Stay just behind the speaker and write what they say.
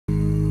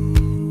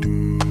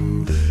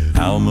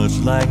How much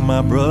like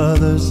my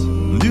brothers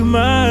do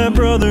my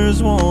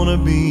brothers wanna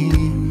be?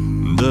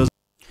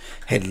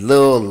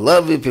 Hello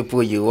lovely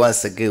people, you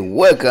once again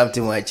welcome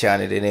to my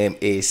channel. The name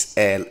is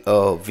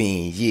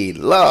LOVE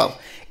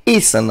Love.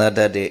 It's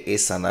another day,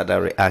 it's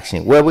another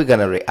reaction where we're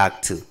gonna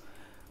react to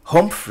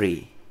Home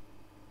Free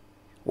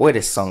with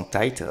the song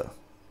title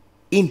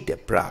In the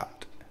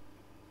Proud.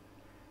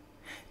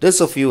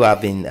 Those of you who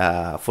have been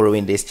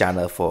following this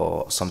channel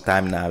for some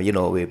time now, you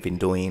know we've been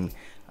doing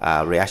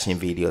reaction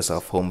videos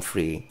of Home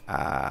Free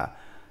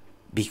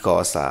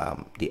because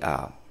they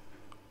are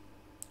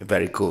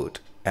very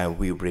good and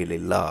we really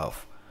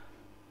love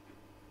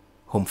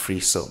Home Free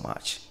so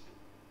much.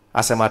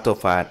 As a matter of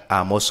fact,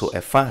 I'm also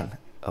a fan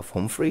of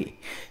Home Free.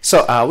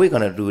 So we're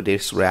gonna do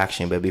this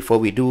reaction, but before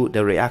we do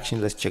the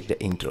reaction, let's check the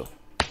intro.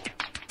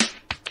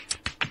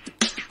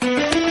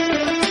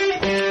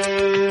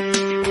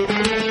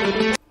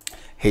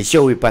 Hey,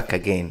 so we're back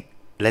again.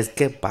 Let's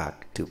get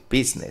back to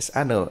business.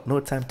 I know,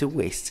 no time to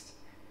waste.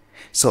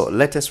 So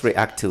let us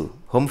react to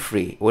Home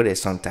Free with a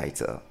song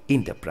title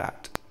In the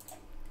Proud.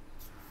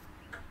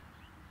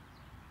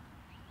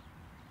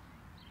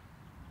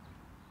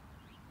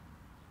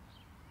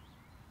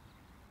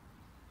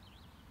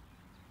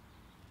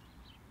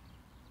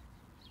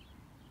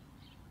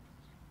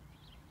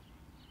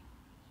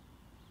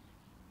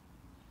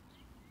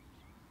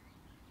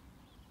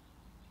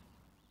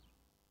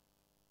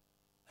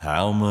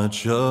 How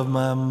much of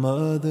my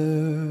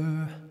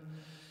mother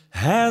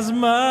has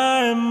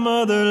my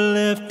mother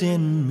left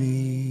in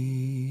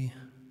me?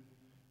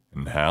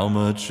 And how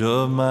much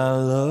of my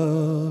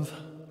love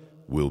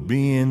will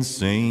be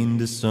insane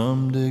to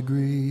some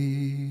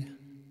degree?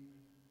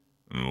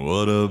 And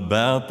what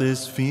about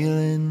this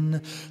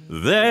feeling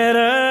that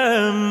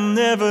I'm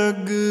never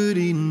good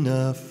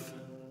enough?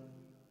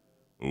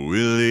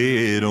 Will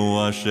it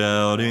wash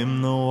out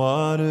in the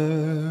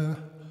water?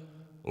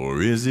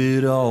 Or is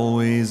it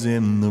always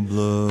in the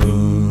blood?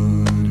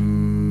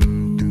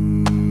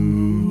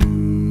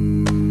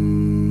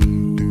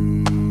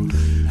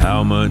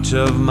 How much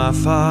of my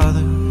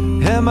father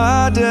am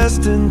I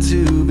destined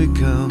to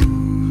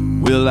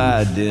become? Will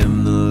I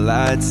dim the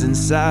lights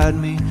inside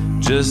me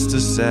just to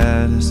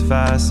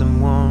satisfy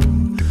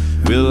someone?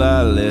 Will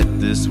I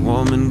let this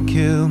woman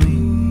kill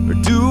me or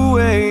do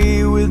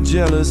away with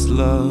jealous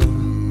love?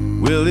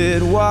 Will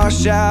it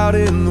wash out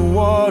in the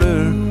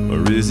water?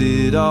 Or is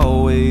it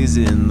always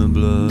in the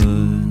blood?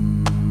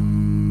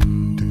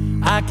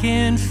 I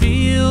can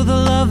feel the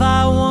love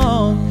I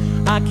want,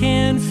 I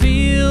can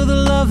feel the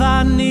love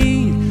I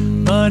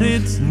need, but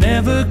it's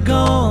never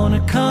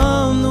gonna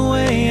come the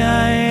way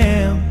I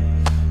am.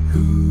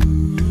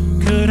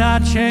 Could I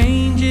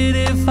change it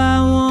if I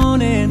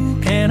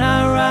wanted? Can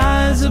I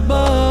rise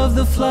above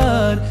the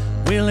flood?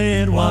 Will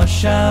it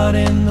wash out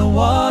in the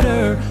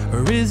water,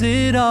 or is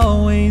it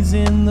always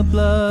in the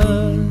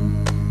blood?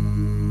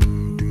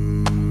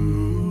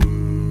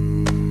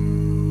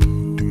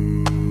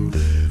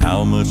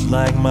 How much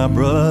like my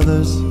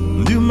brothers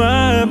do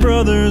my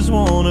brothers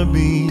wanna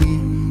be?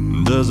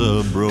 Does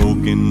a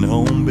broken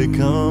home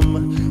become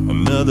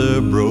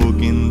another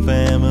broken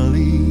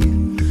family?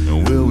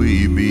 And will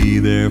we be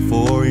there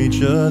for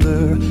each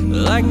other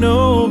like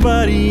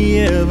nobody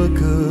ever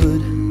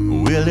could?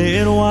 Will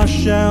it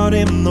wash out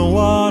in the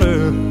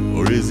water,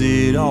 or is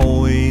it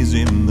always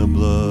in the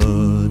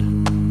blood?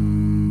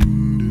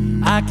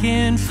 I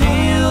can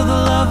feel the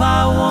love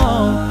I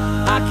want,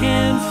 I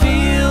can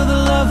feel the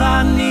love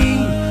I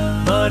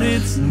need, but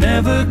it's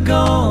never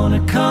gonna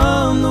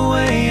come the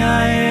way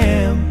I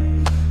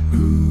am.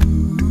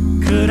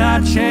 Could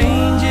I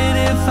change it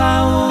if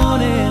I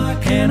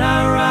wanted? Can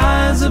I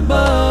rise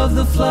above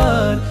the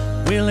flood?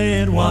 Will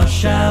it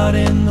wash out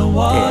in the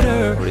water?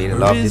 Yeah, I really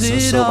love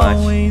this song so much.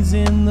 Always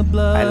in the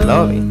blood? I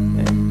love it.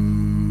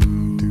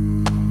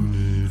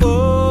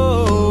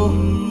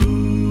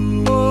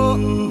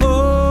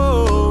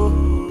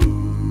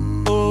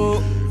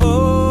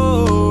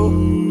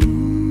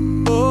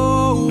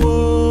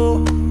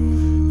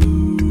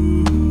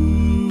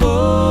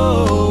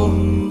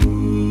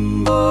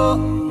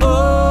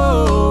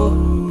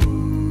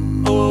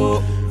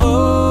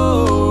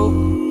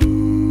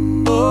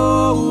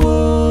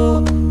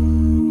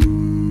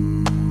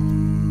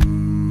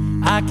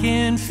 I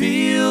can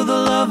feel the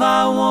love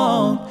I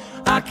want,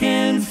 I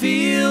can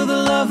feel the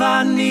love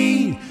I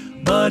need,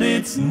 but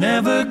it's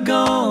never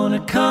gonna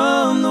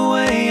come the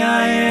way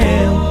I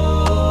am.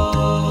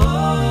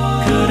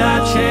 Could I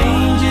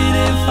change it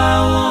if I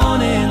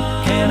wanted?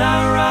 Can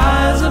I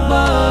rise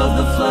above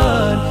the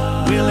flood?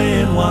 Will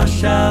it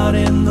wash out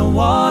in the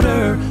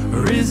water,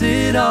 or is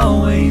it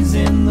always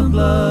in the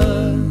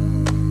blood?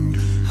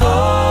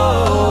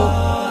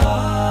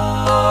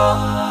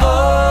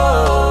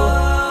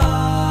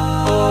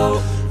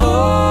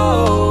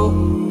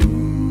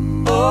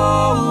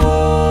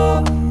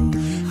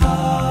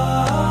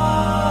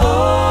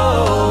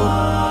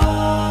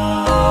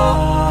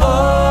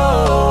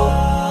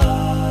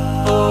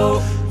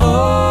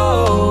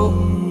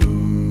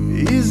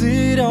 Is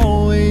it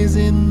always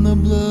in the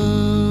blood?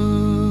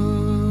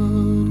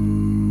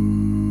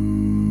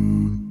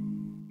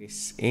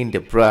 in the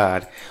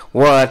blood.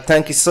 Well,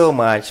 thank you so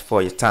much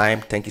for your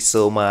time. Thank you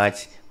so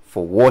much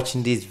for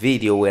watching this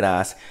video with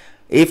us.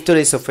 If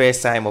today is the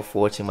first time of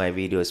watching my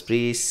videos,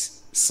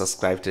 please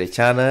subscribe to the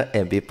channel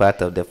and be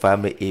part of the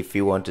family if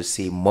you want to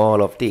see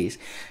more of this.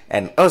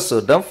 And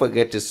also don't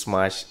forget to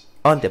smash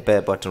on the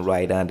bell button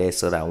right down there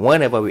so that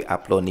whenever we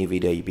upload new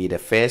video, you'll be the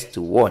first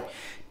to watch.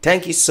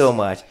 Thank you so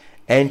much.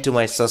 And to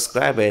my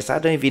subscribers, I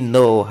don't even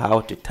know how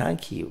to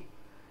thank you.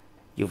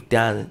 You've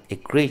done a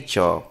great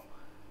job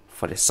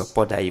for the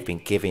support that you've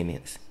been giving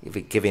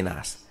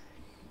us.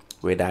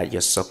 Without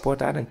your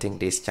support, I don't think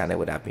this channel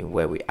would have been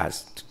where we are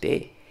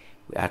today.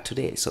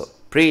 So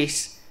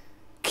please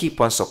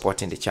keep on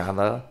supporting the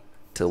channel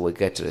till we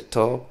get to the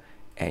top,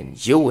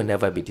 and you will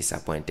never be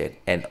disappointed.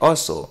 And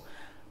also,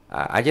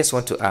 I just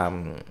want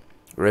to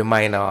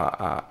remind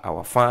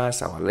our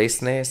fans, our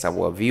listeners,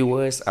 our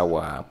viewers,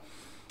 our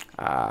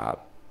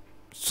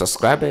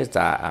subscribers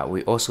that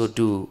we also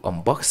do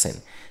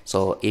unboxing.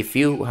 So if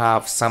you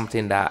have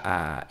something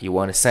that you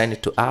want to send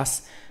it to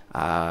us,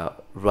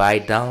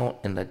 write down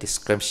in the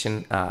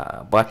description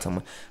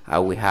bottom.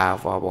 We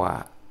have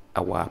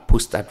our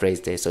post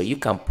address there, so you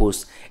can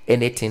post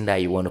anything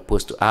that you want to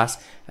post to us.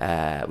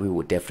 We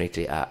will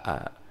definitely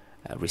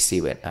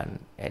receive it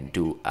and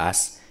do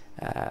as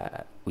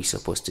we're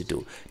supposed to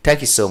do.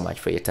 Thank you so much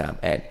for your time,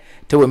 and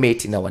till we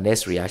meet in our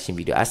next reaction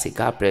video, I say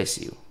God bless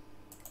you.